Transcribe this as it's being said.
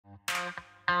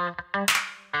Well,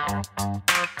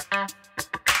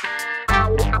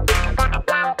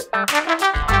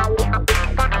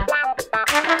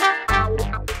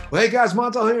 hey guys,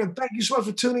 Montel here, and thank you so much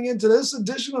for tuning in to this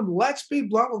edition of Let's Be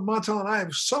Blunt with Montel. And I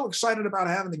am so excited about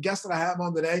having the guest that I have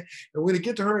on today. And we're going to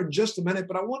get to her in just a minute,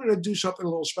 but I wanted to do something a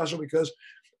little special because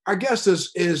our guest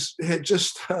is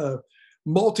just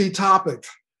multi-topic,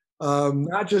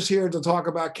 not just here to talk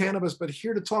about cannabis, but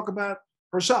here to talk about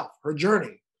herself, her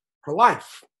journey, her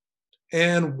life,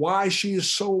 and why she is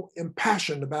so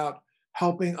impassioned about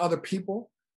helping other people.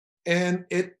 And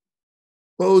it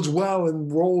bodes well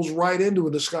and rolls right into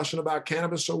a discussion about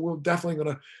cannabis. So we're definitely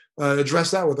going to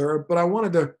address that with her. But I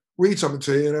wanted to read something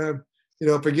to you. And,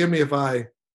 forgive me if I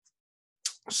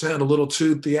sound a little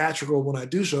too theatrical when I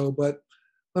do so, but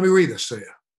let me read this to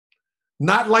you.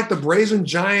 Not like the brazen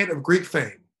giant of Greek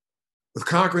fame, with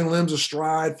conquering limbs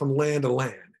astride from land to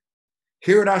land.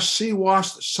 Here at our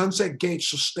sea-washed sunset gates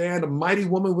shall stand a mighty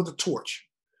woman with a torch,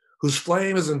 whose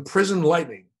flame is imprisoned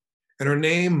lightning, and her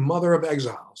name Mother of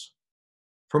Exiles.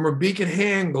 From her beacon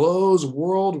hand glows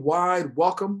worldwide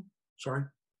welcome.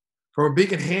 From her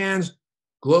beacon hands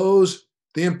glows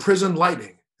the imprisoned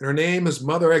lightning, and her name is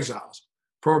Mother Exiles.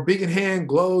 From her beacon hand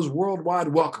glows worldwide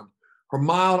welcome. Her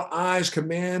mild eyes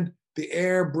command the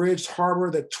air-bridged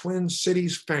harbor that twin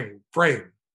cities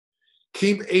frame.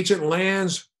 Keep ancient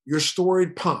lands your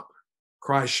storied pomp,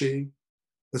 cries she.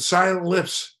 With silent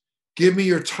lips, give me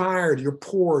your tired, your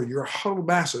poor, your huddled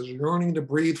masses yearning to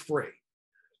breathe free.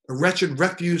 The wretched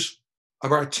refuse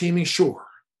of our teeming shore.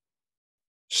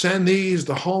 Send these,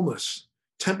 the homeless,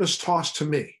 tempest-tossed to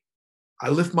me. I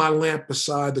lift my lamp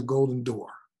beside the golden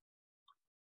door.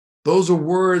 Those are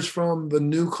words from the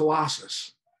New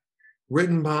Colossus,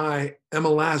 written by Emma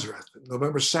Lazarus,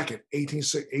 November 2nd,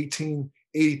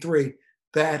 1883,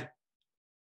 that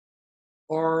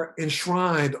are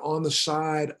enshrined on the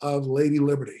side of Lady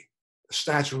Liberty, the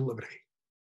Statue of Liberty.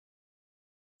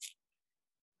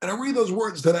 And I read those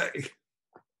words today,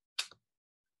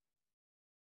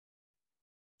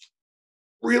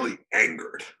 really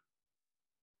angered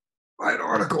by an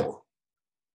article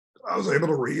I was able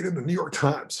to read in the New York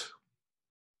Times.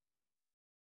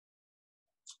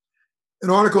 An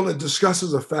article that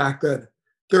discusses the fact that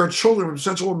there are children from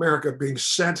Central America being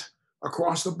sent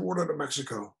across the border to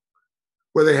Mexico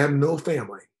where they have no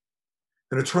family.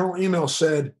 An internal email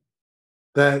said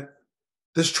that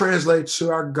this translates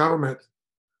to our government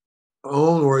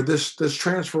own, or this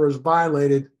transfer has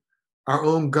violated our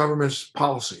own government's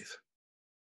policies.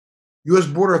 U.S.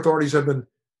 border authorities have been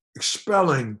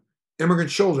expelling immigrant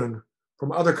children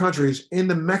from other countries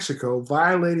into Mexico,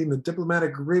 violating the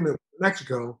diplomatic agreement with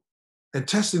Mexico and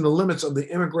testing the limits of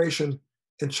the immigration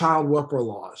and child welfare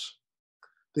laws.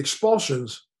 The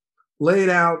expulsions laid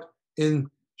out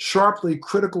in sharply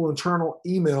critical internal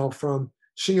email from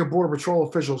senior Border Patrol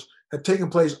officials have taken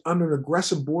place under an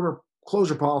aggressive border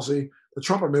closure policy the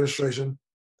Trump administration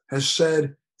has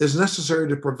said is necessary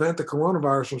to prevent the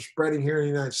coronavirus from spreading here in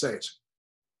the United States.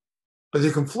 But they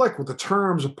conflict with the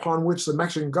terms upon which the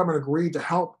Mexican government agreed to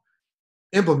help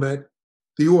implement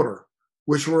the order,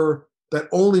 which were that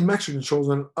only Mexican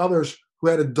children and others who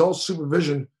had adult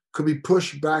supervision could be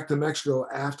pushed back to Mexico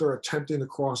after attempting to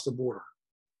cross the border.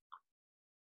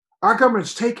 Our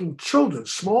government's taking children,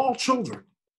 small children,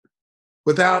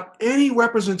 without any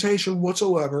representation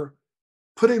whatsoever,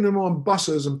 putting them on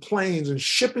buses and planes and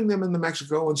shipping them into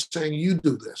Mexico and saying, you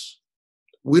do this.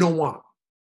 We don't want them.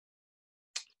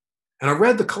 And I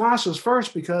read the Colossus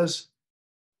first because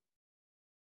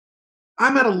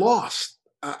I'm at a loss.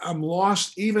 I'm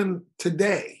lost even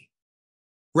today,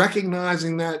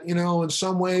 recognizing that, in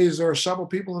some ways there are several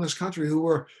people in this country who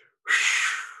are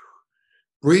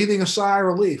breathing a sigh of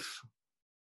relief,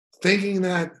 thinking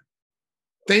that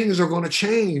things are going to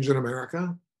change in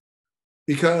America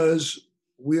because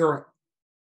we are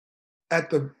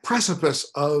at the precipice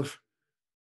of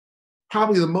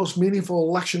probably the most meaningful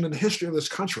election in the history of this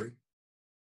country,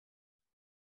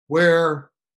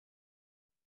 where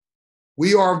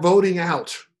we are voting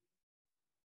out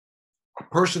a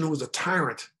person who was a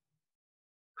tyrant,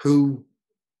 who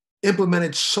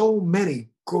implemented so many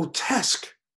grotesque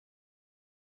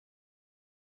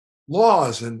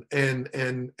laws and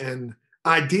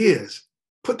ideas,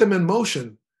 put them in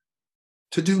motion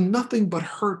to do nothing but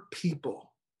hurt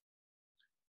people.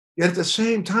 Yet at the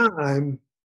same time,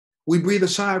 we breathe a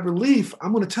sigh of relief.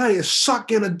 I'm going to tell you,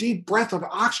 suck in a deep breath of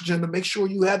oxygen to make sure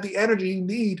you have the energy you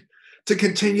need to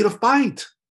continue to fight.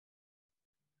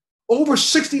 Over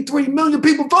 63 million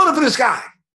people voted for this guy.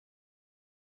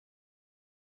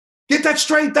 Get that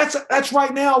straight. That's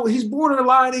right now. He's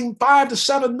borderlining 5 to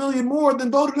 7 million more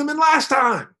than voted him in last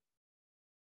time.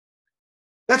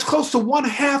 That's close to one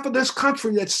half of this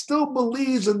country that still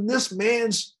believes in this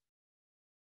man's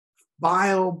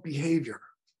vile behavior.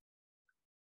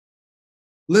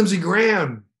 Lindsey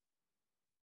Graham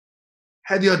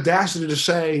had the audacity to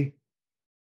say,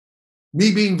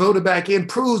 me being voted back in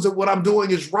proves that what I'm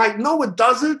doing is right. No, it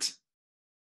doesn't.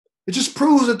 It just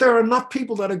proves that there are enough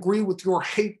people that agree with your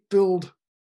hate-filled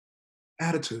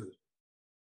attitude.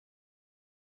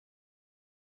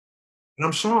 And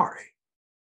I'm sorry.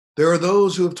 There are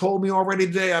those who have told me already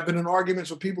today, I've been in arguments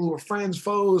with people who are friends,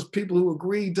 foes, people who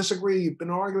agree, disagree, been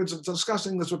in arguments and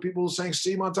discussing this with people who are saying,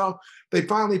 see, Montel, they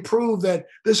finally proved that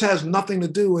this has nothing to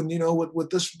do. And, what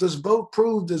this vote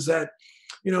proved is that,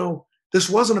 this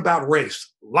wasn't about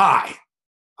race. Lie.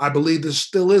 I believe this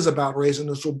still is about race, and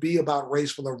this will be about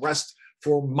race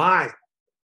for my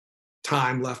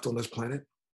time left on this planet.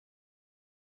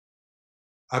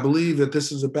 I believe that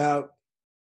this is about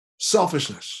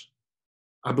selfishness.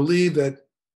 I believe that,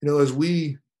 as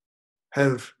we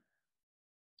have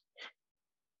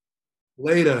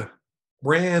laid a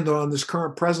brand on this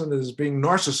current president as being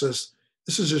narcissist,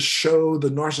 this has just showed the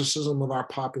narcissism of our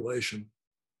population.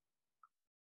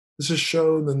 This has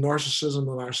shown the narcissism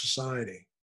of our society.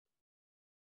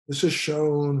 This has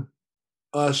shown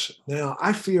us now.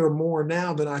 I fear more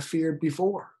now than I feared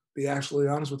before, to be absolutely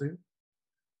honest with you.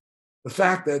 The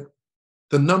fact that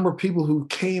the number of people who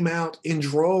came out in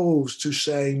droves to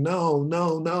say, no,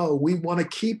 no, no, we want to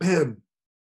keep him,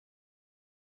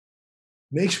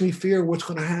 makes me fear what's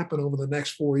going to happen over the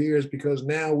next 4 years, because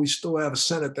now we still have a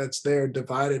Senate that's there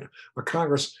divided, a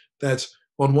Congress that's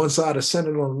on one side, a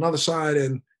Senate on another side.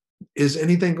 And is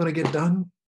anything going to get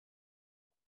done?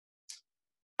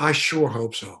 I sure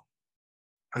hope so.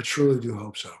 I truly do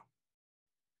hope so.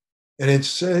 And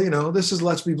it's, this is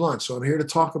Let's Be Blunt. So I'm here to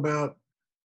talk about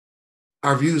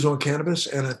our views on cannabis.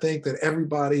 And I think that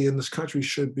everybody in this country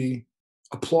should be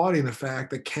applauding the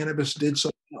fact that cannabis did so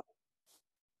well.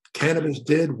 Cannabis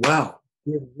did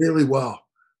really well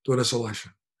during this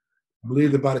election. I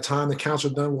believe that by the time the counts are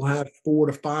done, we'll have 4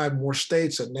 to 5 more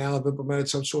states that now have implemented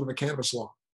some sort of a cannabis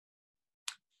law.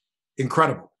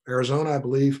 Incredible. Arizona, I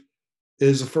believe,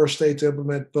 is the first state to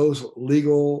implement both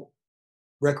legal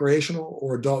recreational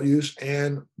or adult use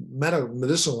and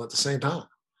medicinal at the same time.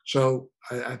 So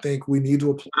I think we need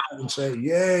to applaud and say,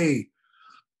 yay.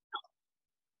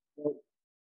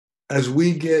 As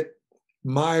we get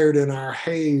mired in our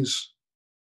haze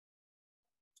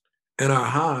and our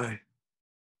high,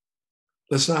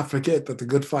 let's not forget that the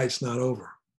good fight's not over.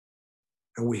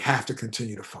 And we have to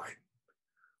continue to fight.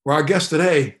 Well, our guest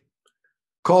today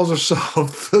calls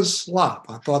herself the Slop.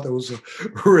 I thought that was a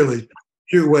really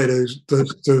cute way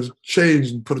to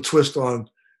change and put a twist on,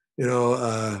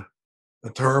 a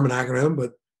term, an acronym,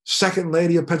 but Second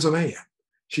Lady of Pennsylvania.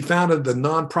 She founded the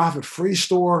nonprofit Free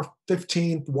Store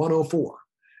 15104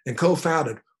 and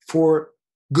co-founded For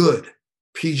Good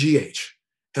PGH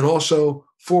and also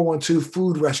 412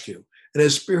 Food Rescue, and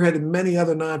has spearheaded many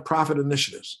other nonprofit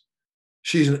initiatives.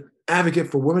 She's an advocate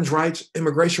for women's rights,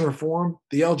 immigration reform,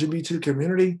 the LGBT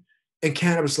community, and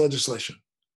cannabis legislation.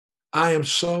 I am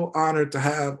so honored to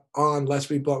have on Let's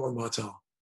Be Blunt with Montel,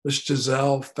 Miss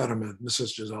Gisele Fetterman.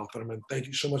 Mrs. Gisele Fetterman, thank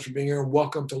you so much for being here, and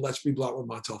welcome to Let's Be Blunt with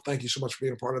Montel. Thank you so much for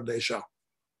being a part of today's show.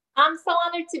 I'm so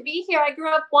honored to be here. I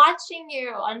grew up watching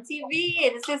you on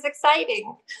TV. This is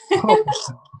exciting. Oh,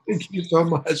 thank you so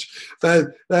much. I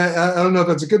don't know if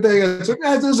that's a good thing.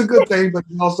 It is a good thing, but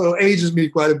it also ages me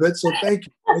quite a bit. So thank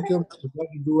you. Thank you. I'm glad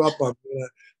you grew up on me.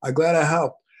 I'm glad I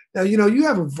helped. Now, you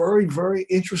have a very, very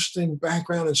interesting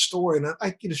background and story, and I'd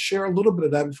like you to share a little bit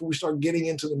of that before we start getting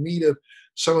into the meat of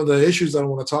some of the issues that I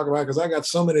want to talk about, because I got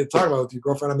so many to talk about with you,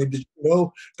 girlfriend. I mean, did you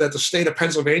know that the state of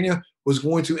Pennsylvania was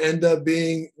going to end up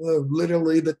being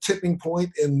literally the tipping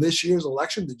point in this year's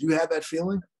election? Did you have that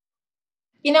feeling?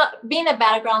 Being a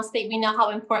battleground state, we know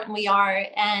how important we are.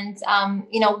 And,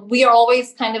 we are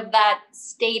always kind of that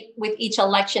state with each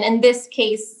election. In this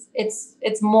case,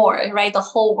 it's more, right? The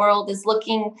whole world is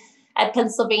looking at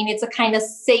Pennsylvania to kind of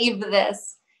save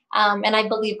this. And I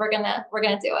believe we're gonna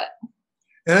do it.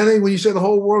 And I think when you say the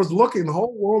whole world is looking, the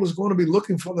whole world is going to be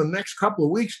looking for the next couple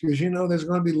of weeks, because, there's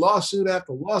going to be lawsuit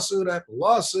after lawsuit after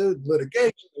lawsuit,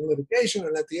 litigation.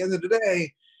 And at the end of the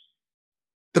day,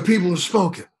 the people have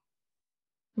spoken.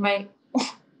 Right.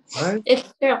 Right?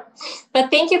 It's true.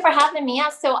 But thank you for having me. Yeah.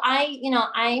 So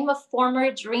I'm a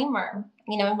former dreamer.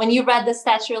 When you read the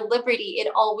Statue of Liberty,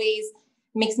 it always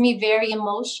makes me very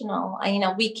emotional.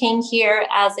 We came here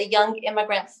as a young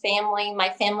immigrant family. My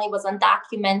family was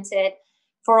undocumented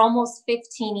for almost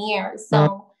 15 years.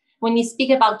 So when you speak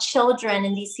about children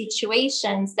in these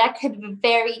situations, that could have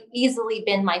very easily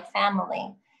been my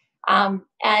family.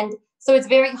 And so it's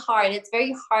very hard. It's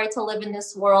very hard to live in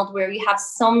this world where you have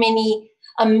so many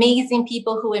amazing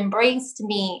people who embraced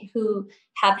me, who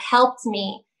have helped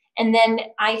me. And then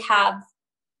I have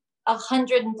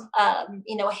 100,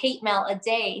 hate mail a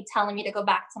day telling me to go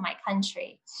back to my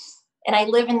country. And I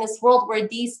live in this world where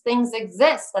these things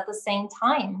exist at the same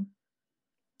time.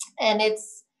 And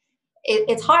it's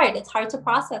hard. It's hard to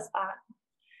process that.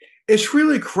 It's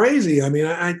really crazy. I mean,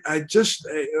 I just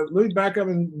let me back up.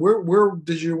 And where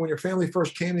did you, when your family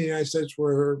first came to the United States,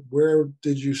 where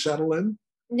did you settle in?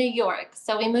 New York.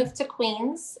 So we moved to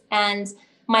Queens, and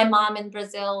my mom in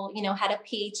Brazil, had a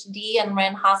PhD and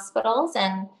ran hospitals.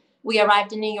 And we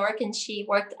arrived in New York, and she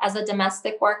worked as a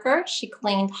domestic worker. She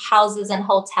cleaned houses and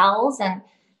hotels, and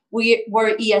we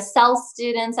were ESL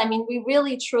students. I mean, we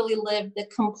really truly lived the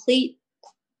complete,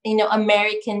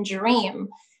 American dream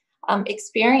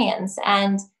experience.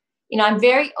 And, I'm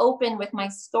very open with my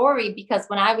story because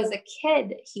when I was a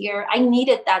kid here, I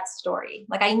needed that story.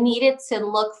 Like I needed to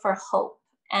look for hope,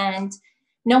 and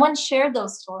no one shared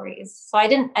those stories. So I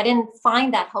didn't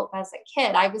find that hope as a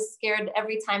kid. I was scared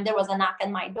every time there was a knock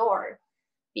on my door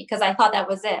because I thought that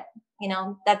was it.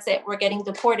 That's it. We're getting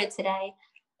deported today.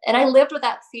 And I lived with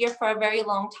that fear for a very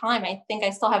long time. I think I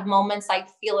still have moments I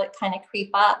feel it kind of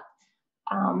creep up.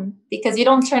 Because you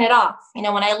don't turn it off. When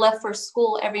I left for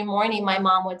school every morning, my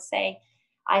mom would say,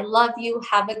 "I love you.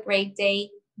 Have a great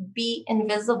day. Be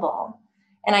invisible."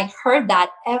 And I heard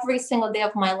that every single day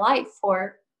of my life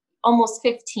for almost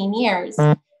 15 years.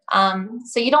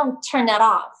 So you don't turn that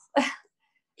off.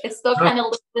 It still kind of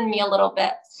lives in me a little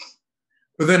bit.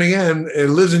 But then again, it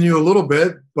lives in you a little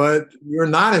bit, but you're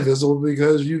not invisible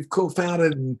because you've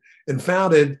co-founded and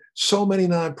founded so many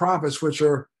nonprofits, which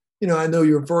are, I know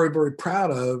you're very, very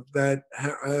proud of, that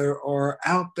are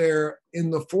out there in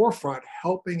the forefront,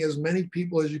 helping as many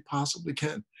people as you possibly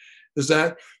can. Has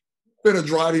that been a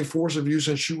driving force of you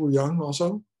since you were young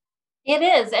also? It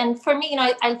is. And for me,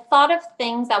 I thought of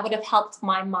things that would have helped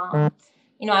my mom.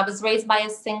 I was raised by a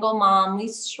single mom. We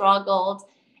struggled.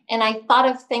 And I thought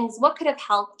of things, what could have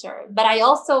helped her? But I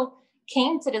also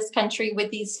came to this country with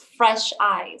these fresh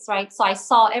eyes, right? So I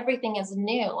saw everything as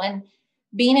new. And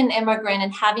being an immigrant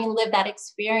and having lived that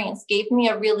experience gave me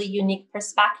a really unique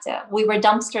perspective. We were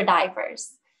dumpster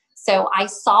divers. So I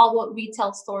saw what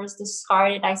retail stores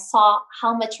discarded. I saw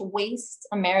how much waste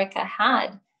America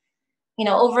had.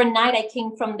 Overnight, I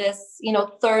came from this,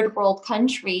 third world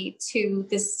country to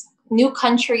this new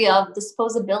country of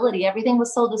disposability. Everything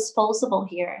was so disposable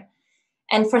here.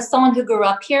 And for someone who grew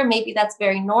up here, maybe that's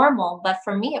very normal. But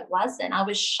for me, it wasn't. I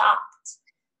was shocked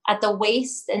at the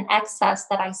waste and excess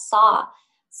that I saw.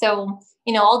 So,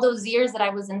 all those years that I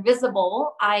was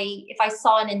invisible, if I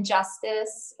saw an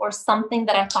injustice or something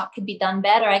that I thought could be done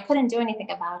better, I couldn't do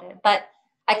anything about it. But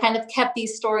I kind of kept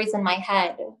these stories in my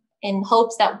head in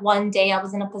hopes that one day I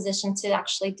was in a position to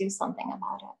actually do something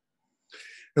about it.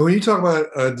 And when you talk about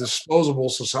a disposable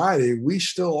society, we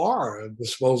still are a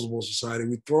disposable society.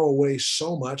 We throw away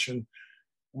so much. And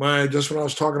just when I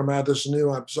was talking about this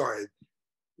I'm sorry, it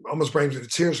almost brings me to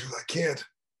tears because I can't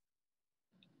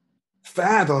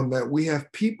fathom that we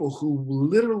have people who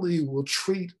literally will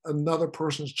treat another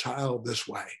person's child this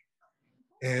way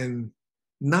and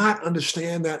not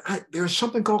understand that there's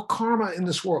something called karma in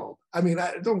this world. I mean,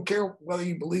 I don't care whether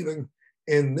you believe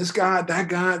in this God, that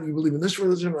God, you believe in this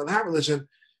religion or that religion.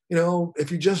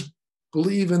 If you just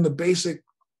believe in the basic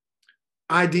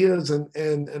ideas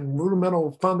and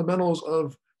rudimental fundamentals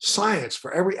of science,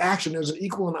 for every action, there's an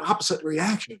equal and opposite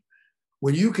reaction.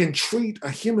 When you can treat a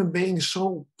human being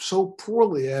so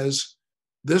poorly as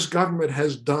this government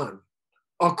has done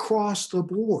across the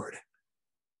board,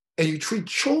 and you treat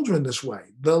children this way,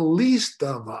 the least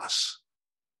of us,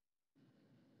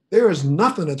 there is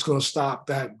nothing that's going to stop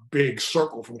that big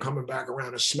circle from coming back around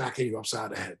and smacking you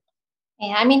upside the head.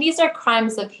 Yeah, I mean, these are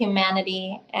crimes of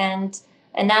humanity, and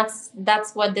that's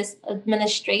what this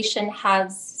administration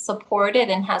has supported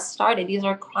and has started. These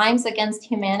are crimes against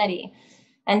humanity.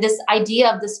 And this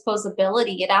idea of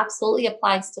disposability, it absolutely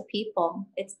applies to people.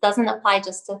 It doesn't apply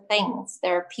just to things.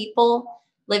 There are people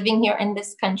living here in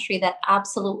this country that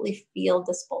absolutely feel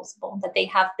disposable, that they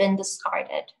have been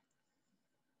discarded.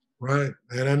 Right.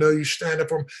 And I know you stand up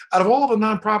for them. Out of all the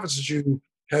nonprofits that you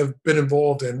have been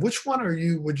involved in, which one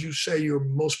would you say you're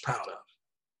most proud of?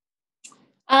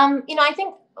 I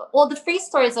think, the Free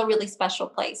Store is a really special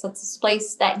place. It's a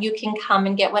place that you can come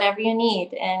and get whatever you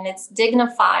need, and it's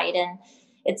dignified and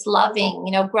it's loving.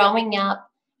 Growing up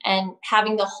and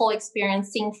having the whole experience,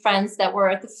 seeing friends that were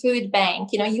at the food bank,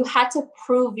 you had to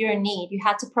prove your need. You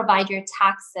had to provide your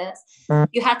taxes.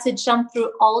 You had to jump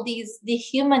through all these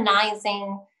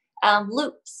dehumanizing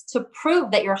loops to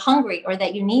prove that you're hungry or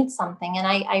that you need something. And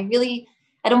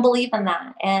I don't believe in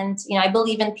that. And, I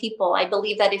believe in people. I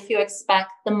believe that if you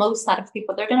expect the most out of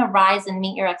people, they're going to rise and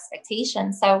meet your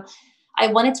expectations. So I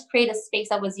wanted to create a space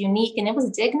that was unique and it was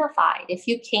dignified. If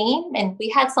you came and we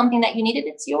had something that you needed,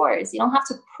 it's yours. You don't have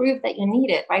to prove that you need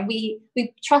it, right? We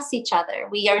trust each other.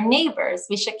 We are neighbors.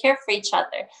 We should care for each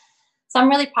other. So I'm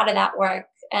really proud of that work.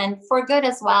 And For Good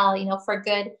as well, For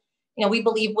Good, we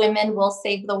believe women will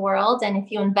save the world. And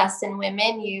if you invest in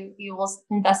women, you will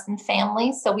invest in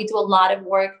families. So we do a lot of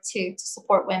work to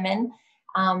support women.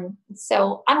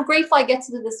 So I'm grateful I get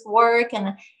to do this work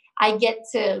and I get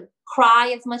to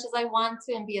cry as much as I want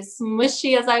to and be as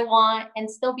smushy as I want and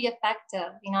still be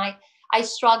effective. I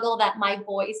struggle that my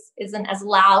voice isn't as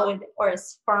loud or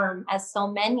as firm as so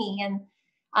many.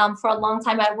 And for a long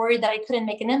time, I worried that I couldn't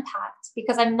make an impact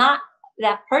because I'm not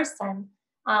that person.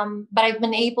 But I've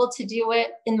been able to do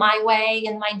it in my way,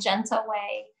 in my gentle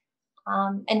way,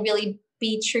 and really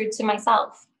be true to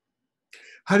myself.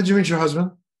 How did you meet your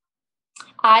husband?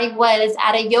 I was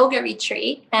at a yoga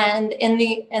retreat, and in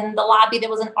the lobby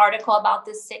there was an article about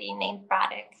this city named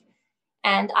Braddock.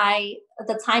 And I, at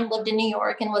the time, lived in New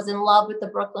York and was in love with the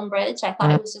Brooklyn Bridge. I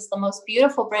thought it was just the most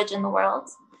beautiful bridge in the world.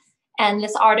 And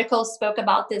this article spoke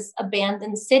about this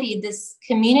abandoned city, this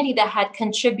community that had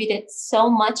contributed so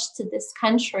much to this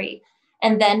country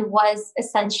and then was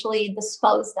essentially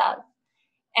disposed of.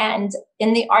 And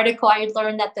in the article, I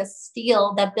learned that the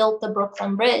steel that built the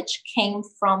Brooklyn Bridge came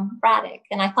from Braddock.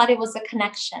 And I thought it was a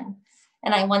connection.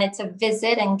 And I wanted to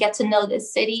visit and get to know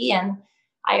this city. And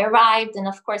I arrived, and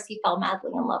of course, he fell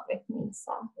madly in love with me.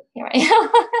 So here I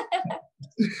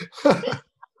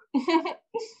am.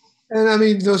 And I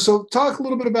mean, so talk a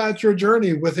little bit about your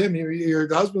journey with him. Your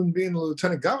husband being the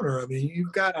lieutenant governor. I mean,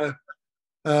 you've got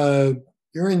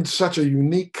you're in such a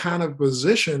unique kind of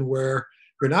position where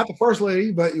you're not the first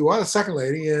lady, but you are the second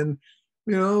lady. And,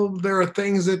 there are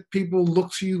things that people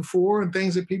look to you for and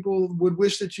things that people would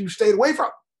wish that you stayed away from.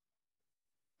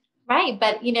 Right.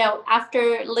 But,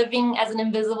 after living as an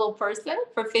invisible person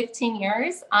for 15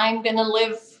 years, I'm going to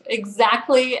live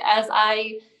exactly as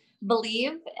I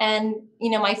believe. And,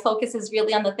 my focus is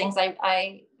really on the things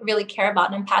I really care about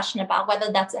and I'm passionate about,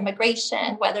 whether that's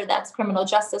immigration, whether that's criminal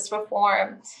justice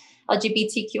reform,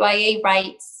 LGBTQIA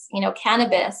rights,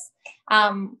 cannabis.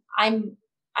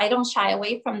 I don't shy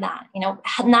away from that.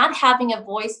 Not having a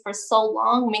voice for so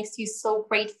long makes you so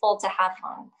grateful to have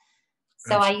one.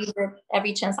 So I use it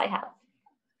every chance I have.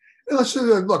 Let's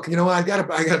look. I got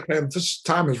to pay. This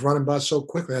time is running by so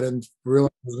quickly. I didn't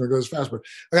realize it was going to go as fast, but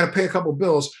I got to pay a couple of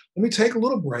bills. Let me take a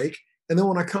little break, and then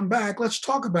when I come back, let's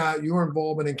talk about your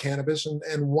involvement in cannabis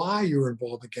and why you're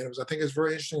involved in cannabis. I think it's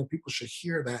very interesting, and people should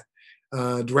hear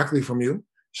that directly from you.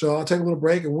 So I'll take a little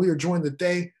break, and we are joined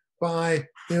today by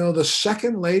the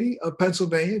second lady of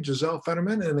Pennsylvania, Gisele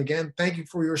Fetterman. And again, thank you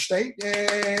for your state.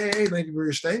 Yay! Thank you for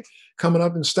your state coming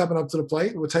up and stepping up to the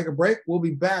plate. We'll take a break. We'll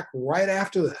be back right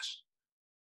after this.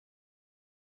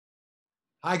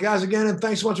 Hi, guys, again, and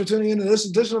thanks so much for tuning in to this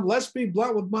edition of Let's Be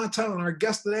Blunt with Montel. And our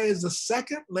guest today is the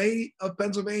second lady of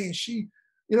Pennsylvania. She,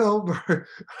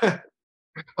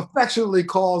 affectionately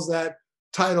calls that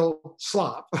title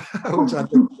slop, which I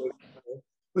think is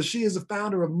but she is the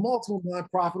founder of multiple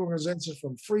nonprofit organizations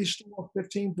from Free Store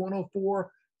 15.04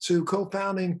 to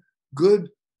co-founding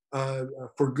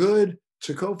For Good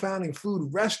to co-founding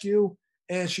Food Rescue.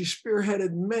 And she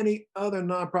spearheaded many other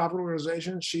nonprofit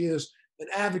organizations. She is an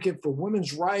advocate for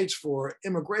women's rights, for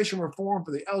immigration reform,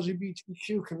 for the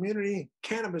LGBTQ community,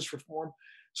 cannabis reform.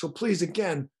 So please,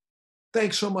 again,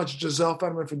 thanks so much, Gisele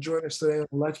Fetterman, for joining us today on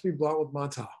Let's Be Blunt with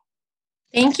Montel.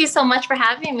 Thank you so much for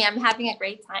having me. I'm having a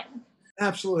great time.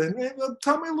 Absolutely. And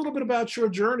tell me a little bit about your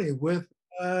journey with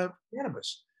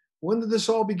cannabis. When did this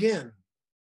all begin?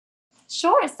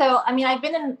 Sure. So, I've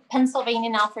been in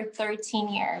Pennsylvania now for 13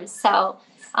 years. So,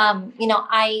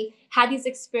 I had these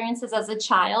experiences as a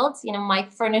child. My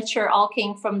furniture all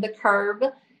came from the curb.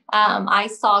 I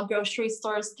saw grocery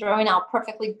stores throwing out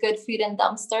perfectly good food in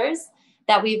dumpsters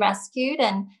that we rescued.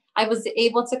 And I was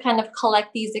able to kind of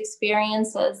collect these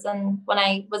experiences. And when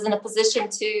I was in a position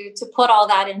to put all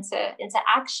that into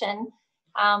action,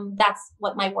 that's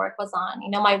what my work was on.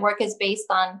 My work is based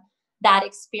on that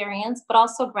experience, but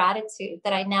also gratitude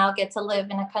that I now get to live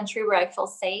in a country where I feel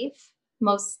safe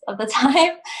most of the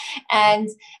time. And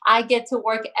I get to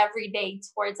work every day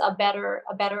towards a better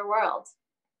world.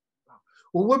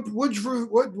 Well, what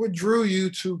drew you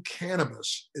to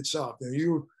cannabis itself?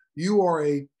 You are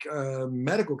a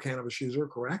medical cannabis user,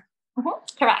 correct?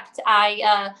 Mm-hmm. Correct.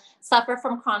 I suffer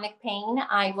from chronic pain.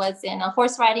 I was in a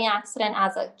horse riding accident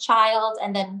as a child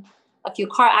and then a few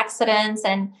car accidents,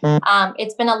 and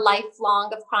it's been a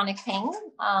lifelong of chronic pain.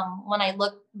 When I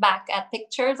look back at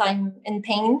pictures, I'm in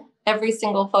pain. Every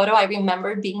single photo, I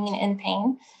remember being in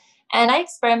pain. And I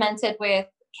experimented with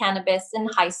cannabis in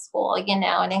high school,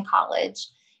 and in college.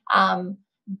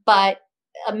 But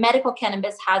medical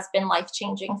cannabis has been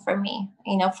life-changing for me,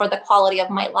 for the quality of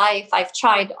my life. I've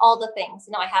tried all the things.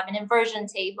 I have an inversion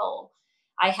table.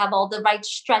 I have all the right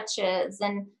stretches,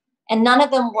 and none of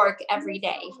them work every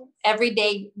day. Every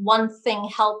day, one thing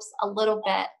helps a little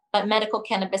bit, but medical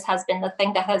cannabis has been the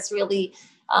thing that has really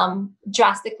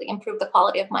drastically improved the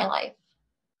quality of my life.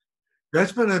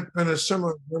 That's been a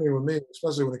similar journey with me,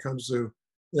 especially when it comes to,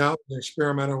 I was an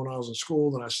experimenter when I was in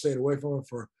school, and I stayed away from it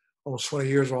for almost 20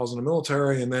 years while I was in the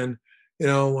military. And then,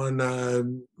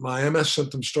 when my MS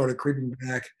symptoms started creeping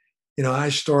back, I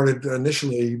started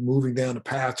initially moving down the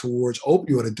path towards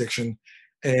opioid addiction.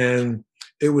 And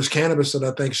it was cannabis that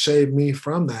I think saved me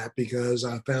from that, because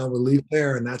I found relief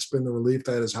there, and that's been the relief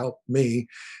that has helped me.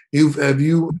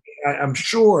 I'm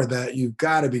sure that you've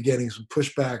got to be getting some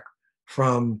pushback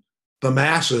from the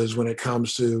masses when it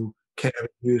comes to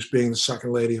cannabis use, being the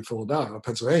second lady of Philadelphia,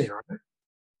 Pennsylvania, right?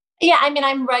 Yeah,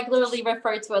 I'm regularly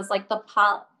referred to as like the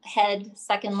pothead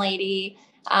second lady.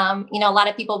 A lot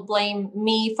of people blame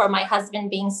me for my husband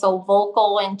being so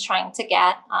vocal and trying to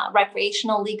get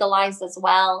recreational legalized as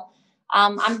well.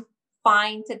 I'm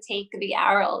fine to take the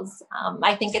arrows.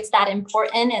 I think it's that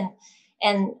important,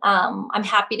 and I'm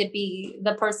happy to be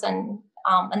the person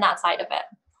on that side of it.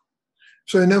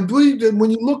 So now,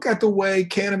 when you look at the way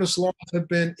cannabis laws have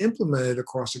been implemented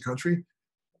across the country,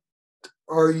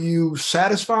 are you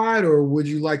satisfied, or would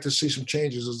you like to see some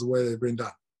changes as the way they've been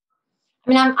done?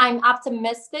 I'm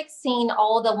optimistic seeing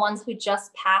all the ones who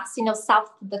just passed,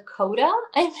 South Dakota.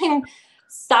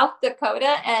 South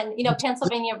Dakota and,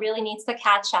 Pennsylvania really needs to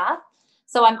catch up.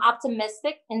 So I'm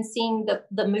optimistic in seeing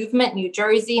the movement. New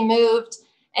Jersey moved.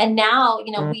 And now,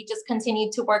 we just continue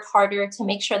to work harder to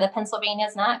make sure that Pennsylvania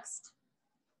is next.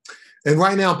 And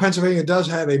right now, Pennsylvania does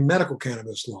have a medical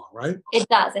cannabis law, right? It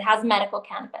does. It has medical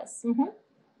cannabis. Mm-hmm.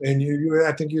 And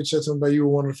I think you said something about you were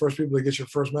one of the first people to get your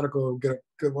first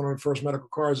get one of the first medical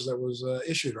cards that was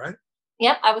issued, right?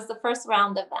 Yep, I was the first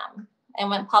round of them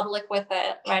and went public with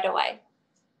it right away.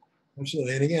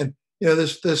 Absolutely. And again,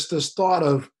 this thought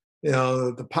of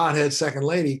the pothead second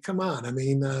lady. Come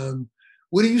on,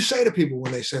 what do you say to people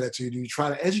when they say that to you? Do you try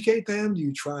to educate them? Do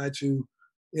you try to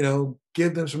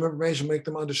give them some information, make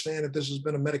them understand that this has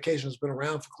been a medication that's been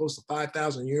around for close to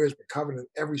 5,000 years, been covered in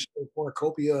every single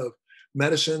cornucopia of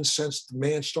medicine since the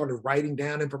man started writing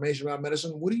down information about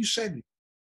medicine? What do you say to you?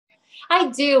 I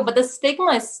do, but the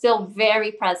stigma is still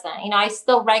very present. I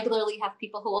still regularly have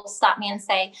people who will stop me and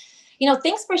say,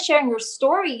 thanks for sharing your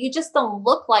story. You just don't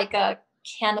look like a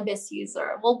cannabis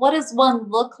user. Well, what does one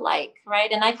look like,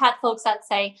 right? And I've had folks that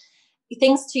say,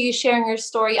 thanks to you sharing your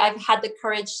story, I've had the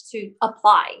courage to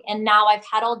apply. And now I've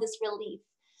had all this relief.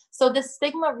 So the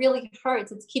stigma really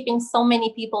hurts. It's keeping so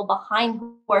many people behind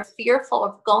who are fearful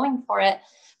of going for it,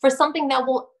 for something that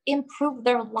will improve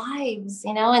their lives,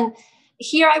 and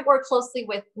here I work closely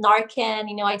with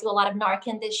Narcan. I do a lot of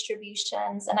Narcan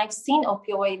distributions, and I've seen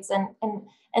opioids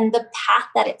and the path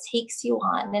that it takes you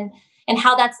on, and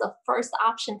how that's the first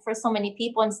option for so many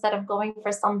people instead of going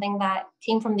for something that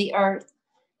came from the earth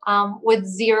with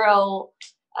zero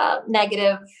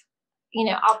negative,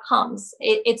 outcomes.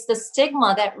 It's the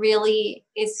stigma that really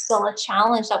is still a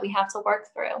challenge that we have to work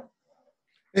through.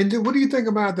 And what do you think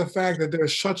about the fact that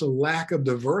there's such a lack of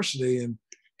diversity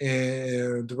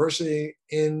and diversity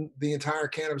in the entire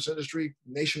cannabis industry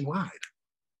nationwide?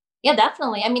 Yeah,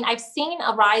 definitely. I've seen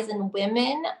a rise in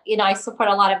women. I support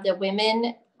a lot of the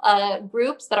women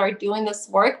groups that are doing this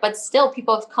work, but still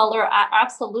people of color are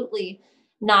absolutely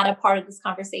not a part of this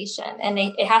conversation. And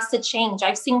it has to change.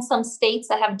 I've seen some states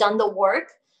that have done the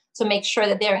work to make sure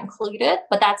that they're included,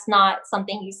 but that's not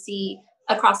something you see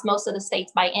across most of the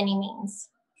states by any means.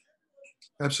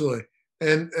 Absolutely.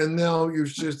 And now you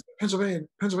just Pennsylvania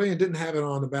didn't have it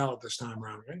on the ballot this time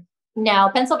around, right?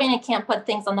 No, Pennsylvania can't put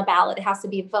things on the ballot. It has to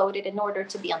be voted in order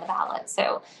to be on the ballot.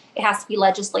 So it has to be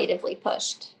legislatively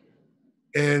pushed.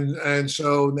 And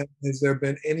so has there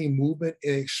been any movement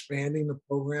in expanding the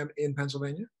program in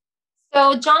Pennsylvania?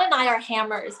 So John and I are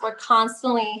hammers. We're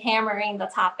constantly hammering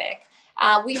the topic.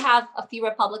 We have a few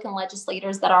Republican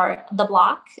legislators that are the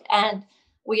block, and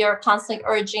we are constantly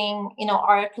urging,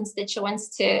 our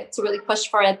constituents to really push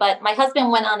for it. But my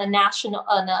husband went on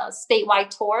a statewide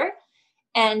tour,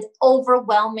 and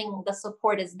overwhelming the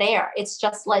support is there. It's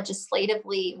just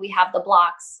legislatively, we have the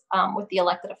blocks with the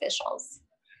elected officials.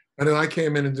 I know I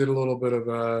came in and did a little bit of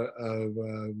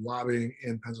lobbying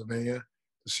in Pennsylvania,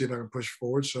 to see if I can push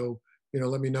forward. So,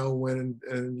 let me know when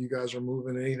and you guys are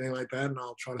moving, anything like that, and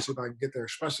I'll try to see if I can get there,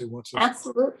 especially once this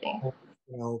Absolutely.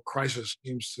 crisis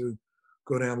seems to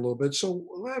go down a little bit. So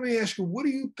let me ask you, what do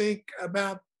you think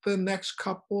about the next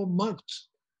couple of months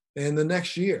and the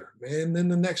next year and then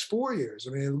the next 4 years?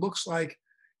 I mean, it looks like,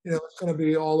 it's going to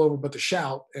be all over but the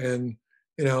shout. And,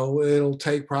 it'll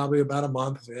take probably about a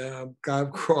month. Yeah,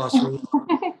 God cross me.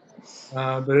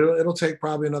 But it'll take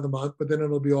probably another month, but then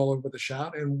it'll be all over but the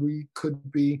shout. And we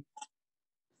could be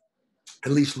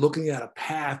at least looking at a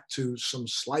path to some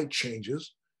slight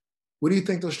changes. What do you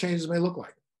think those changes may look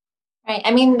like? Right. I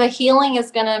mean, the healing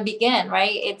is going to begin,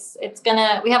 right? It's going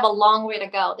to, we have a long way to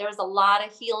go. There's a lot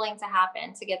of healing to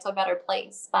happen to get to a better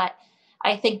place. But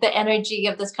I think the energy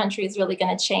of this country is really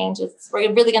going to change.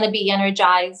 We're really going to be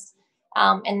energized.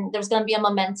 And there's going to be a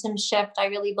momentum shift. I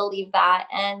really believe that.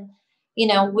 And,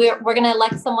 we're going to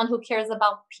elect someone who cares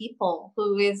about people,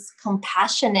 who is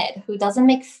compassionate, who doesn't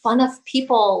make fun of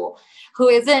people, who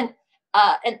isn't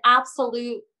an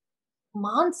absolute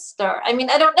monster. I mean,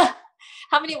 I don't know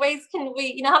how many ways can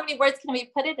we, how many words can we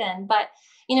put it in? But,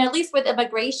 at least with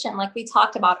immigration, like we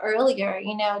talked about earlier,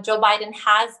 Joe Biden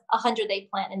has a 100-day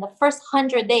plan. In the first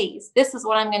 100 days, this is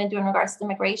what I'm going to do in regards to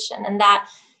immigration. And that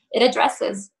it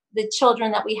addresses the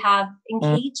children that we have in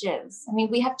cages. I mean,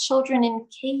 we have children in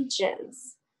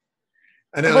cages.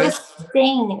 I know. What a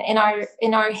stain in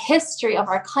our history of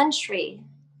our country.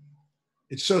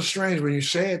 It's so strange when you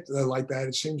say it like that.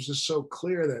 It seems just so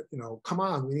clear that, come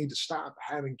on, we need to stop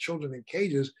having children in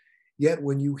cages. Yet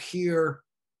when you hear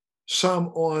some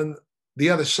on the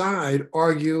other side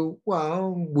argue,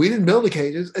 well, we didn't build the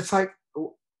cages. It's like,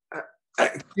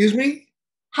 excuse me?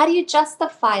 How do you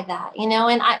justify that?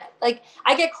 And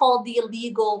I get called the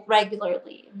illegal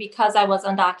regularly because I was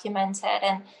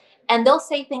undocumented, and they'll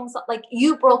say things like,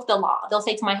 you broke the law. They'll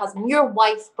say to my husband, your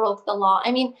wife broke the law.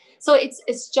 I mean, so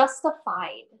it's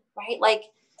justified, right?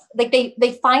 Like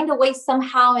they find a way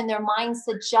somehow in their minds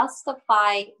to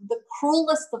justify the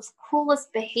cruelest of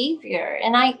cruelest behavior.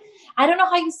 And I don't know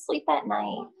how you sleep at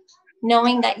night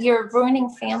knowing that you're ruining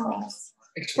families.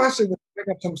 Especially when you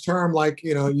pick up some term like,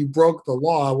 you broke the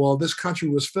law. Well, this country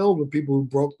was filled with people who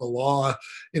broke the law,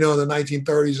 in the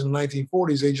 1930s and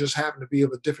 1940s. They just happened to be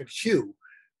of a different hue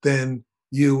than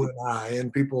you and I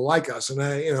and people like us. And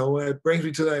it brings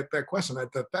me to that question,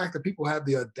 that the fact that people have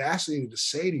the audacity to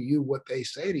say to you what they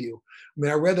say to you. I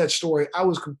mean, I read that story. I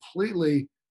was completely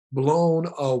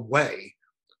blown away.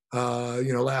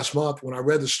 Last month when I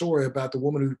read the story about the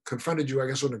woman who confronted you, I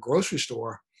guess, in the grocery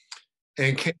store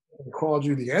and came and called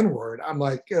you the N-word. I'm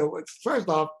like, first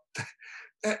off,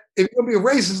 if you're gonna be a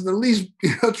racist, at least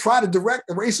try to direct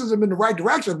the racism in the right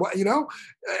direction. But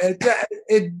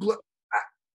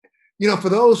for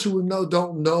those who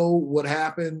don't know what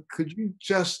happened, could you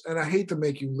just, and I hate to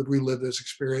make you relive this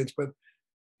experience, but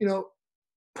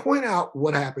point out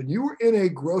what happened. You were in a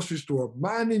grocery store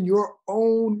minding your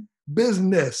own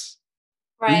business.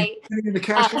 Right. In the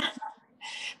cash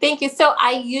Thank you. So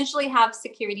I usually have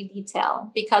security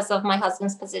detail because of my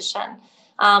husband's position.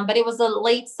 But it was a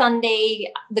late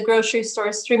Sunday. The grocery store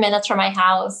is 3 minutes from my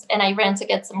house, and I ran to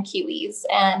get some kiwis.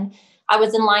 And I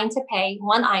was in line to pay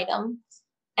one item,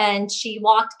 and she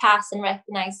walked past and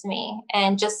recognized me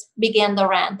and just began the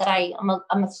rant that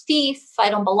I'm a thief. I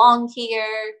don't belong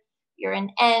here. You're an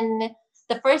N.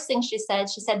 The first thing she said,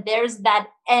 there's that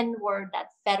N word that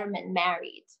Fetterman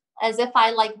married, as if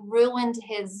I ruined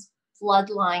his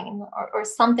bloodline or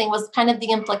something was kind of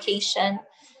the implication.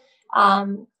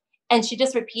 And she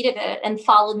just repeated it and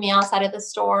followed me outside of the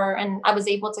store. And I was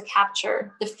able to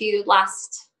capture the few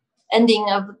last ending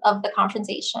of the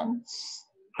confrontation.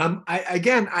 I'm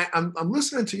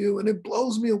listening to you and it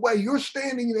blows me away. You're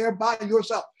standing there by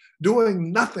yourself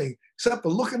doing nothing except for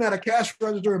looking at a cash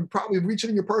register and probably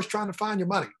reaching in your purse trying to find your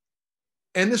money.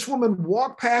 And this woman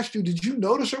walked past you. Did you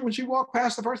notice her when she walked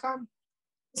past the first time?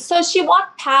 So she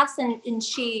walked past and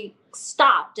she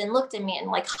stopped and looked at me and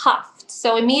huffed.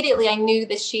 So immediately I knew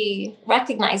that she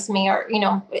recognized me, or,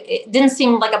 it didn't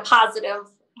seem like a positive,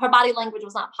 her body language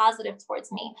was not positive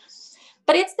towards me.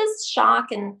 But it's this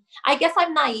shock, and I guess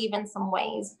I'm naive in some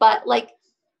ways, but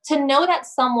to know that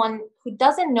someone who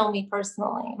doesn't know me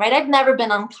personally, right? I've never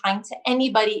been unkind to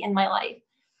anybody in my life,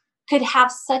 could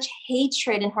have such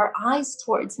hatred in her eyes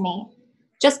towards me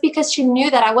just because she knew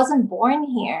that I wasn't born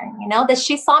here, that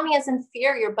she saw me as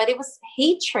inferior, but it was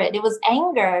hatred, it was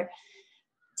anger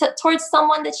towards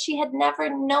someone that she had never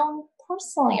known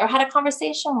personally or had a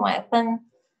conversation with. And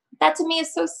that to me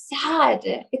is so sad.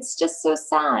 It's just so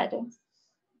sad.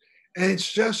 And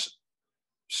it's just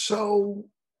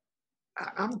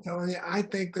I'm telling you, I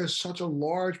think there's such a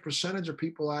large percentage of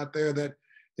people out there that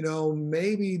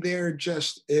maybe they're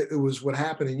just, it was what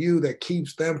happened to you that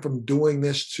keeps them from doing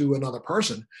this to another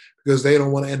person because they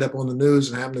don't want to end up on the news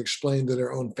and having to explain to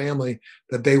their own family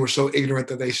that they were so ignorant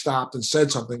that they stopped and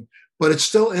said something, but it's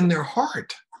still in their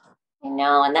heart. I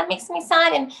know, and that makes me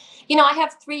sad. And I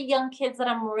have 3 young kids that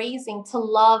I'm raising to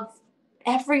love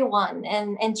everyone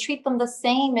and treat them the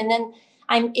same. And then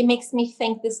it makes me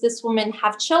think, does this woman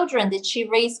have children? Did she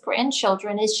raise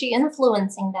grandchildren? Is she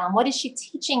influencing them? What is she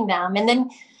teaching them? And then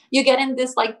you get in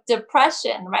this like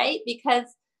depression, right? Because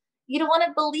you don't want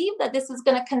to believe that this is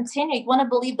going to continue. You want to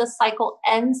believe the cycle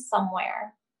ends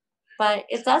somewhere, but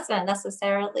it doesn't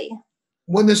necessarily.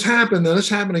 When this happened, then this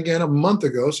happened again a month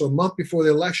ago, so a month before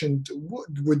the election.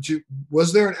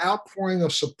 Was there an outpouring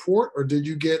of support, or did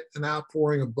you get an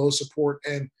outpouring of both support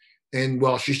and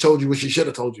well, she told you what she should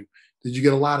have told you? Did you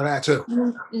get a lot of that too?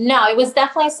 No, it was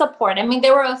definitely support. I mean,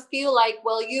 there were a few like,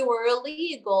 well, you were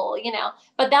illegal,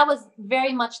 but that was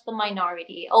very much the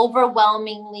minority,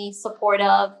 overwhelmingly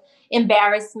supportive,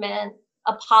 embarrassment,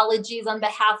 apologies on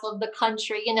behalf of the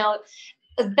country.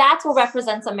 That's what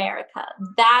represents America.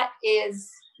 That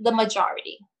is the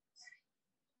majority.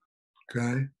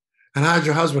 Okay. And how did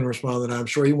your husband respond to that? I'm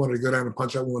sure he wanted to go down and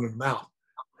punch that woman in the mouth.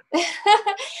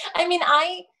 I mean,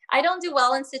 I don't do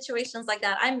well in situations like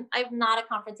that. I'm not a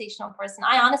confrontational person.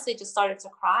 I honestly just started to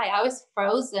cry. I was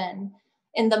frozen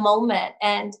in the moment.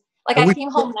 And like I came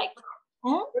home like,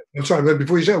 I'm sorry, but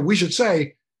before you say it, we should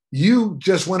say you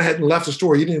just went ahead and left the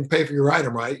store. You didn't even pay for your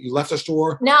item, right? You left the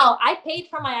store. No, I paid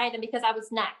for my item because I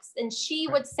was next. And she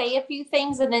would say a few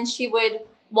things and then she would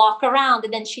walk around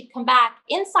and then she'd come back.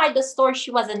 Inside the store,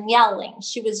 she wasn't yelling.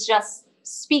 She was just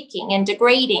speaking and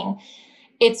degrading.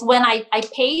 It's when I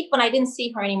paid, when I didn't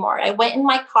see her anymore. I went in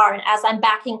my car, and as I'm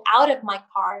backing out of my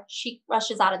car, she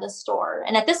rushes out of the store.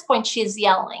 And at this point, she is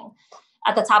yelling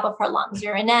at the top of her lungs,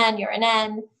 "You're an N, you're an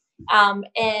N."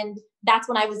 And that's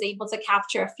when I was able to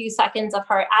capture a few seconds of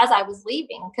her as I was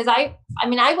leaving. Because I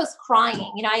was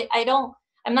crying.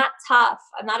 I'm not tough.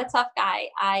 I'm not a tough guy.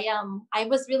 I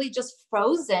was really just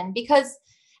frozen because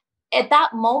at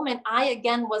that moment, I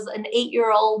again was an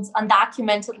 8-year-old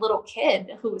undocumented little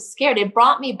kid who was scared. It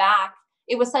brought me back.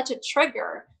 It was such a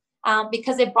trigger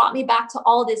because it brought me back to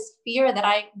all this fear that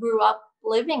I grew up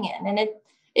living in. And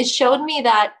it showed me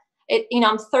that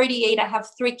I'm 38. I have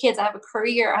 3 kids. I have a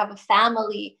career. I have a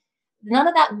family. None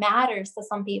of that matters to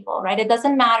some people, right? It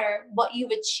doesn't matter what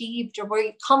you've achieved or where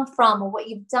you've come from or what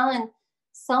you've done.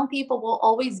 Some people will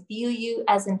always view you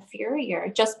as inferior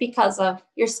just because of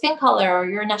your skin color or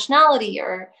your nationality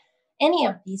or any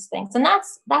of these things. And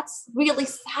that's really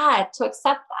sad to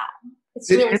accept that. It's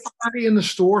Did really anybody in the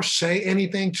store say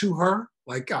anything to her?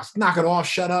 Like, knock it off,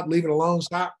 shut up, leave it alone,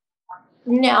 stop?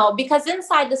 No, because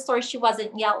inside the store, she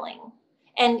wasn't yelling.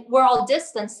 And we're all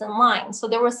distanced in line. So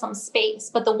there was some space.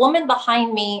 But the woman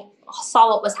behind me saw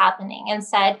what was happening and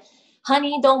said,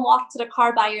 "Honey, don't walk to the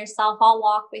car by yourself. I'll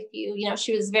walk with you."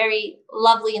 She was very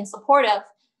lovely and supportive.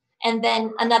 And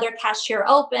then another cashier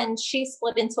opened. She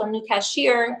split into a new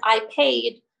cashier. I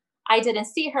paid. I didn't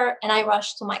see her, and I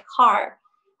rushed to my car.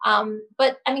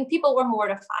 But I mean, people were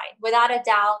mortified. Without a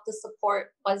doubt, the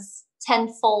support was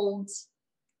tenfold.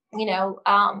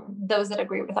 Those that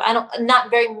agreed with her. Not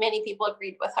very many people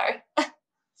agreed with her.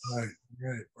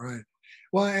 Right.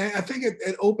 Well, I think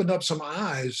it opened up some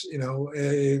eyes, even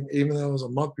though it was a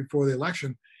month before the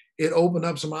election, it opened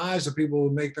up some eyes to people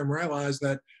to make them realize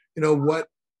that, what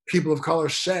people of color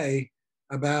say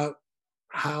about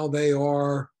how they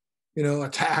are,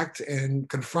 attacked and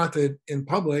confronted in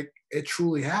public, it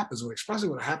truly happens, especially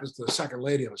when it happens to the second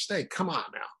lady of a state. Come on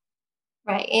now.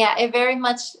 Right. Yeah, it very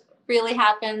much really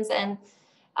happens. And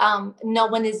no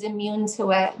one is immune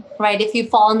to it, right? If you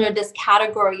fall under this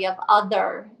category of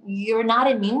other, you're not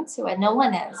immune to it. No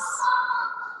one is.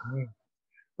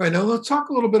 Right. Now let's talk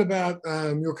a little bit about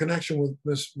your connection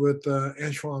with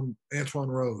Antoine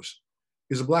Rose.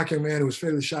 He's a Black young man who was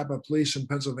fatally shot by police in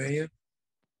Pennsylvania.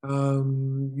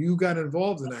 You got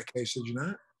involved in that case, did you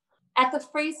not? At the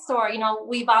free store,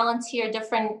 we volunteer,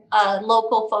 different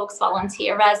local folks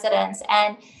volunteer, residents,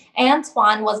 and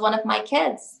Antoine was one of my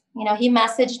kids. He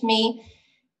messaged me.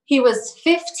 He was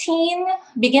 15,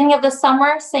 beginning of the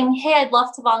summer, saying, "Hey, I'd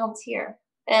love to volunteer."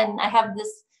 And I have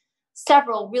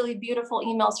several really beautiful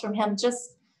emails from him,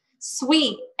 just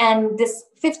sweet. And this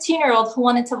 15-year-old who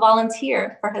wanted to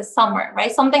volunteer for his summer,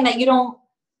 right? Something that you don't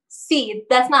see.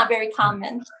 That's not very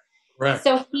common. Right.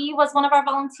 So he was one of our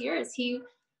volunteers. He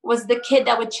was the kid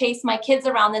that would chase my kids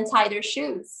around and tie their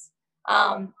shoes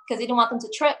because he didn't want them to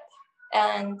trip.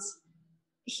 And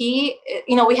we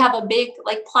have a big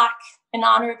plaque in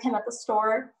honor of him at the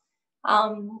store.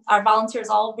 Our volunteers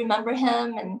all remember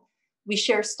him, and We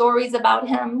share stories about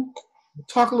him.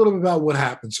 Talk a little bit about what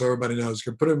happened so everybody knows.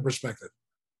 Can put it in perspective.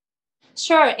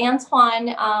 Sure. Antoine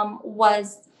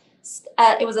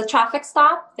it was a traffic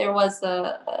stop. There was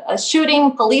a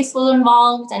shooting. Police were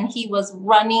involved, and he was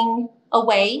running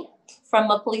away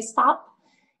from a police stop,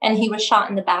 and he was shot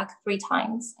in the back 3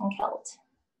 times and killed.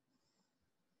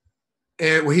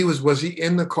 And was he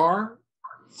in the car?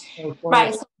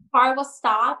 Right. So the car was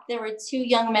stopped. There were 2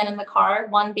 young men in the car,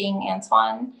 one being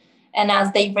Antoine. And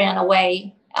as they ran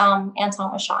away,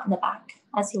 Antoine was shot in the back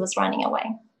as he was running away.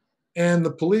 And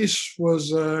the police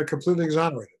was completely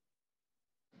exonerated.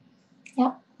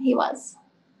 Yep, he was.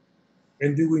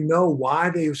 And do we know why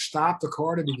they stopped the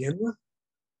car to begin with?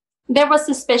 There was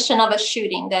suspicion of a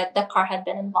shooting that the car had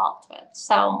been involved with.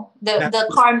 So the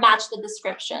car matched the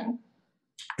description.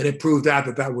 And it proved out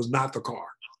that that was not the car.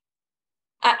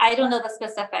 I don't know the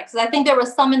specifics. I think there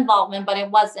was some involvement, but it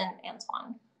wasn't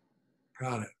Antoine.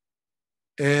 Got it.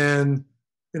 And,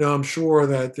 I'm sure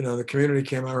that, the community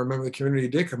came out. I remember the community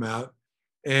did come out,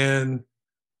 and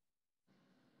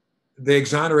they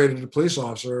exonerated the police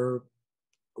officer.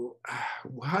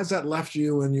 How has that left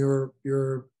you and your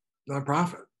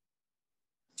nonprofit?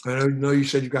 I know you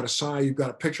said you've got a sign, you've got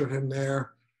a picture of him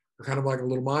there, kind of like a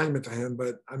little monument to him,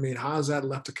 but I mean, how has that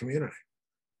left the community?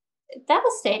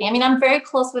 Devastating. I mean, I'm very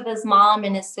close with his mom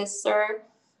and his sister.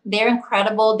 They're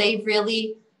incredible. They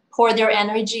really pour their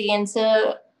energy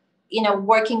into,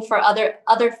 working for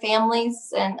other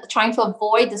families and trying to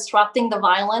avoid disrupting the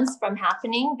violence from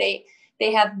happening.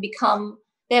 They have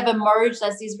emerged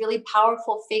as these really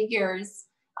powerful figures,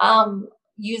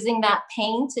 using that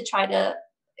pain to try to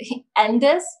end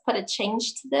this, put a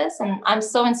change to this. And I'm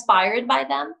so inspired by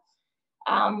them.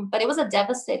 But it was a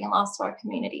devastating loss to our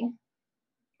community.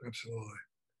 Absolutely.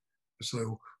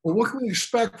 So, well, what can we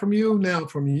expect from you now,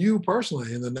 from you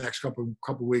personally, in the next couple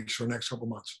weeks or next couple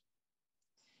months?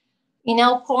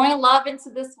 Pouring love into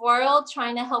this world,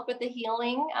 trying to help with the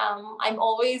healing. I'm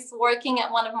always working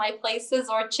at one of my places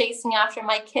or chasing after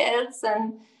my kids.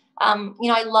 And,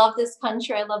 I love this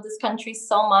country. I love this country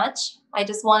so much. I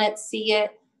just want to see it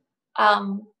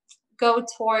go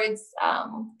towards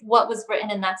what was written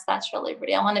in that Statue of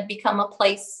Liberty. I want to become a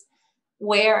place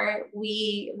where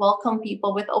we welcome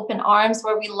people with open arms,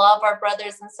 where we love our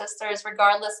brothers and sisters,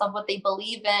 regardless of what they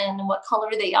believe in and what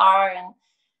color they are. And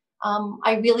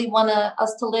I really want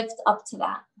us to live up to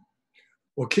that.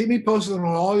 Well, keep me posted on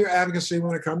all your advocacy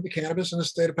when it comes to cannabis in the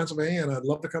state of Pennsylvania, and I'd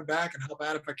love to come back and help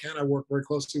out if I can. I work very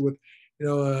closely with,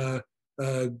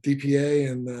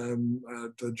 DPA and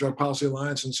the Drug Policy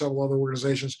Alliance and several other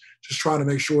organizations, just trying to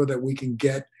make sure that we can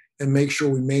get and make sure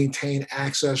we maintain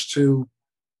access to,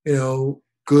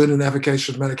 good and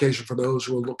efficacious medication for those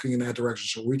who are looking in that direction.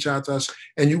 So reach out to us.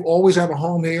 And you always have a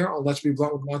home here on Let's Be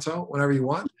Blunt with Montel whenever you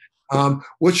want.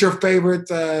 What's your favorite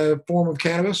form of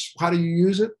cannabis? How do you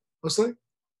use it mostly?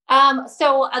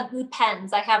 The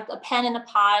pens. I have a pen and a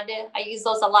pod. I use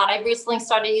those a lot. I recently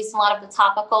started using a lot of the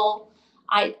topical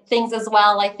things as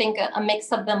well. I think a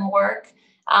mix of them work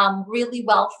really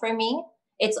well for me.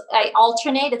 I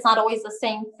alternate. It's not always the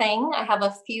same thing. I have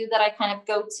a few that I kind of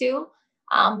go to,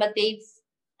 but they've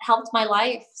helped my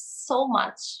life so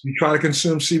much. You try to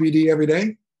consume CBD every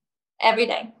day? Every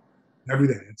day. Every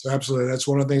day. It's absolutely. That's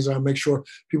one of the things I make sure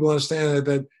people understand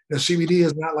that CBD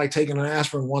is not like taking an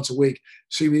aspirin once a week.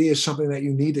 CBD is something that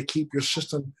you need to keep your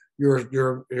system, your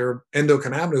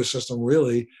endocannabinoid system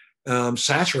really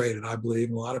saturated, I believe.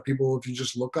 And a lot of people, if you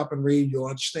just look up and read, you'll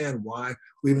understand why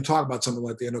we even talk about something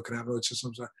like the endocannabinoid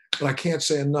systems. But I can't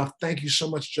say enough. Thank you so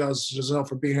much, Gisele,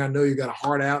 for being here. I know you got a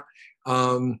heart out.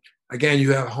 Again,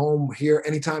 you have home here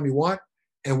anytime you want.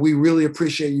 And we really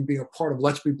appreciate you being a part of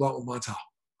Let's Be Blunt with Montel.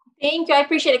 Thank you. I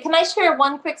appreciate it. Can I share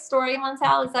one quick story,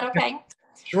 Montel? Is that okay?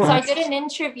 Sure. So I did an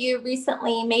interview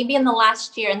recently, maybe in the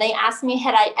last year, and they asked me,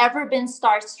 had I ever been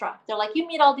starstruck? They're like, you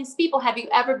meet all these people. Have you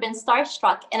ever been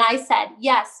starstruck? And I said,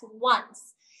 yes,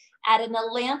 once at an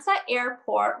Atlanta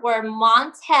airport where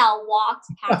Montel walked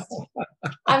past me.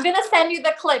 I'm going to send you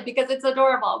the clip because it's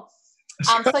adorable.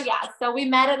 So we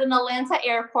met at an Atlanta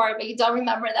airport, but you don't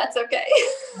remember. That's okay.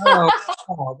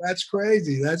 Oh, that's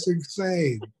crazy. That's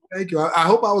insane. Thank you. I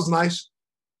hope I was nice.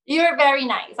 You're very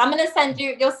nice. I'm going to send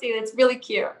you. You'll see. It's really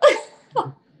cute.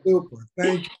 Super.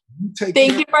 Thank you.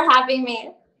 Thank you for having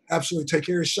me. Absolutely. Take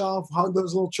care of yourself. Hug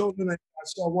those little children. I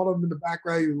saw one of them in the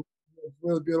background. You look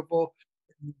really beautiful.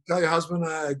 Tell your husband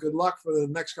good luck for the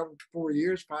next 4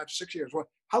 years, 5 to 6 years.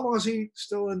 How long is he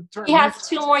still in term? He has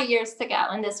 2 more years to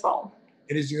go in this role.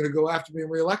 And is he going to go after being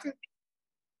reelected?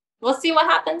 we'll see what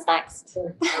happens next.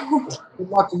 Good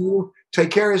luck to you.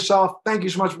 Take care of yourself. Thank you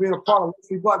so much for being a part of Let's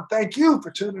Be Blunt. Thank you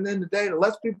for tuning in today to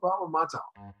Let's Be Blunt with Montel.